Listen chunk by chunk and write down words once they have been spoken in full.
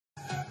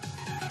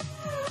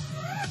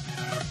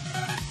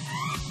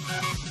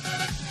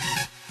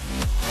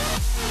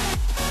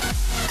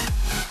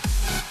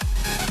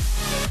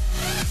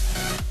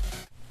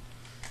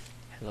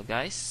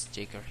guys,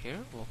 Jaker here.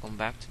 Welcome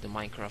back to the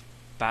Minecraft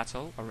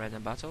battle, arena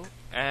battle,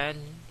 and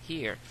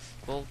here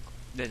we'll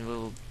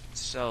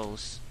so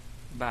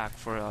back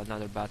for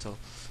another battle.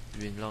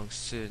 It's been long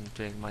soon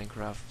playing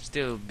Minecraft.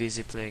 Still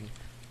busy playing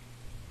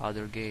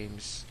other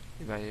games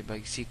by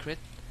secret.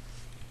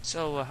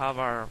 So we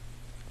have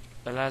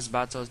the last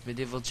battle is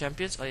medieval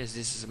champions. Oh yes,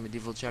 this is a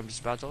medieval champions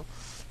battle.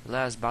 The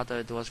last battle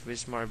it was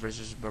Wismar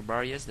versus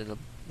Barbarians. The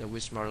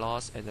Wismar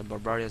lost, and the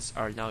Barbarians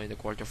are now in the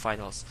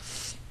quarterfinals.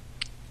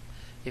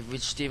 If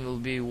which team will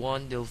be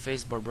won, they'll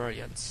face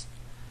Barbarians.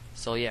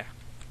 So yeah,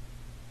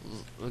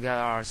 we got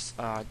our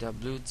the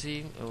blue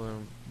team,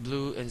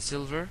 blue and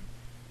silver,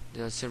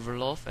 the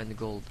Silverloft and the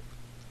gold,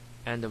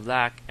 and the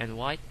black and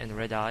white and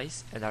red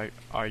eyes, and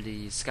are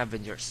the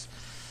Scavengers.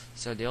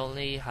 So they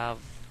only have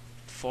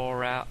four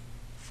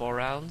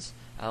rounds.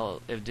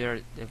 If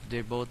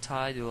they're both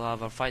tied, we'll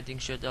have a fighting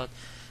shootout.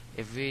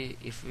 If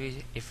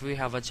we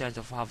have a chance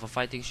of have a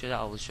fighting shootout,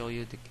 I will show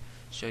you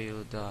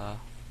the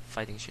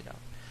fighting shootout.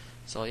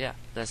 So yeah,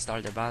 let's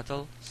start the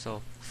battle.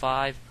 So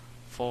 5,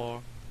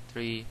 4,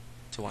 3,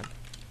 2, 1.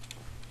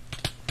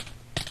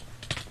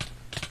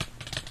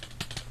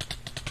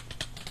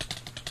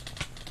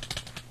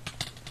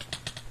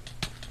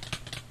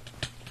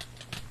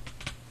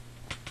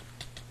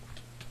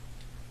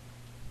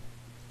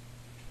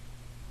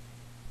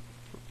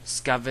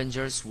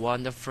 Scavengers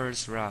won the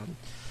first round.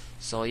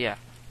 So yeah,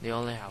 they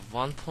only have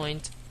 1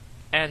 point,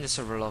 and the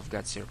Silverloft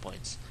got 0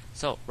 points.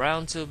 So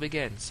round 2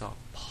 begins. So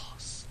pause.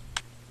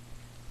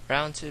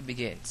 Round 2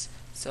 begins.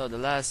 So the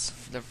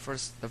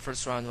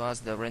first round was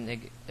the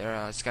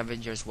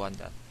Scavengers won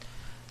that.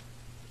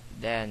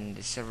 Then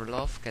the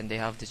Silverloft, can they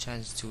have the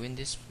chance to win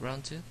this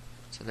round 2?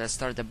 So let's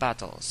start the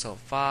battle. So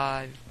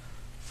 5,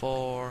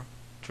 4,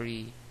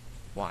 3,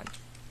 1.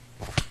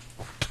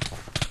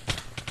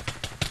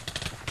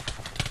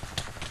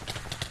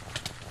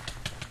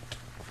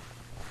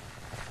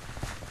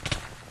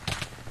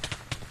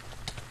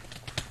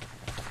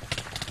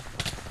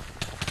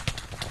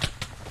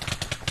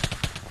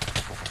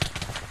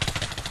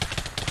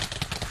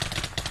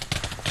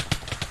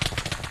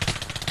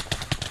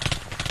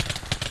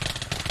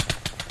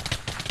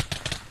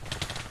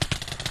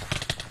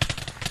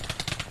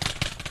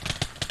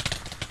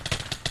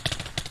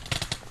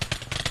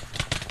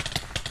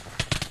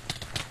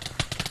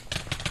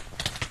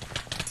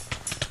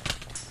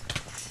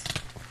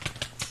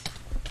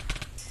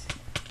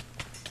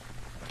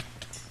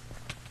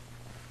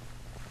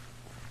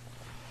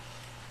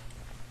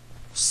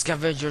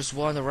 Scavengers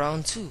won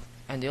round 2,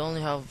 and they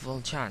only have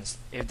one chance.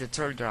 If the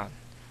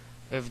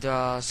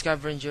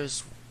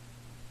Scavengers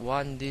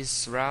won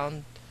this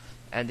round,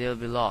 and they'll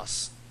be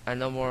lost, and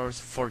no more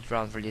fourth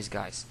round for these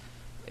guys.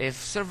 If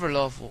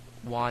Silverloft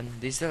won,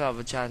 they still have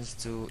a chance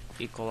to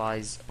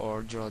equalize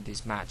or draw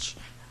this match.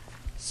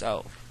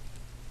 So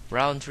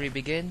round 3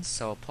 begins.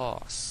 So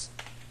pause.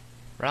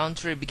 Round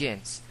 3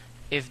 begins.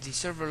 If the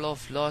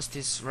Silverloft lost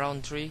this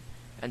round 3,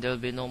 and there will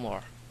be no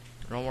more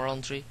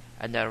round 3,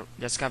 and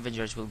the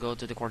Scavengers will go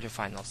to the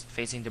quarterfinals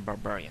facing the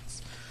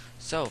Barbarians.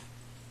 So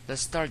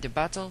let's start the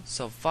battle.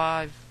 So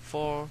 5,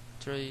 4,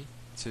 3,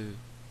 2,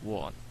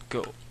 1,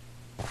 go.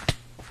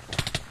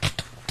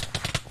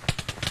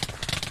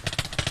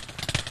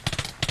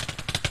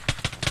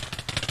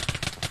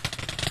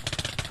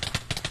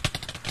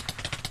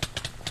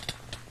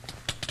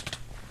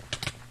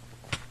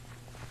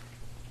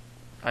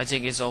 I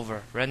think it's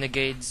over.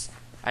 Renegades,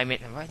 why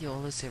do you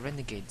always say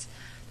Renegades?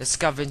 The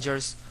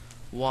Scavengers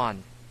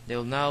won.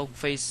 They'll now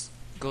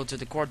go to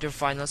the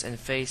quarterfinals and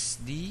face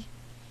the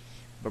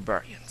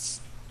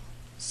Barbarians.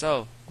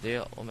 So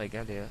oh my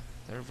god, they're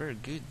very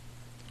good.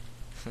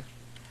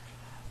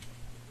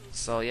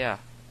 So yeah,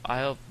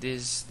 I hope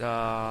this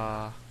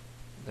the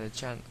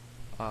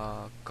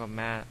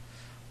command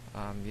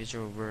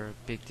YouTuber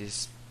pick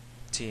this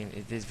team.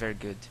 It is very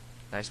good,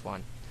 nice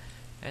one.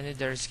 And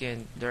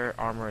their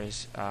armor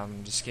is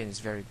the skin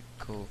is very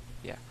cool.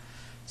 Yeah.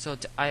 So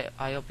I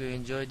hope you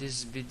enjoyed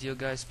this video,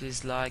 guys.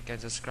 Please like and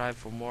subscribe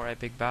for more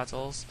epic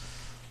battles.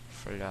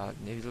 For the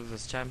medieval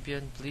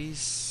champion,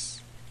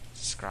 please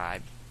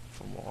subscribe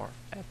for more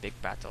epic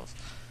battles.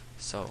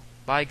 So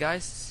bye,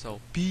 guys. So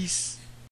peace.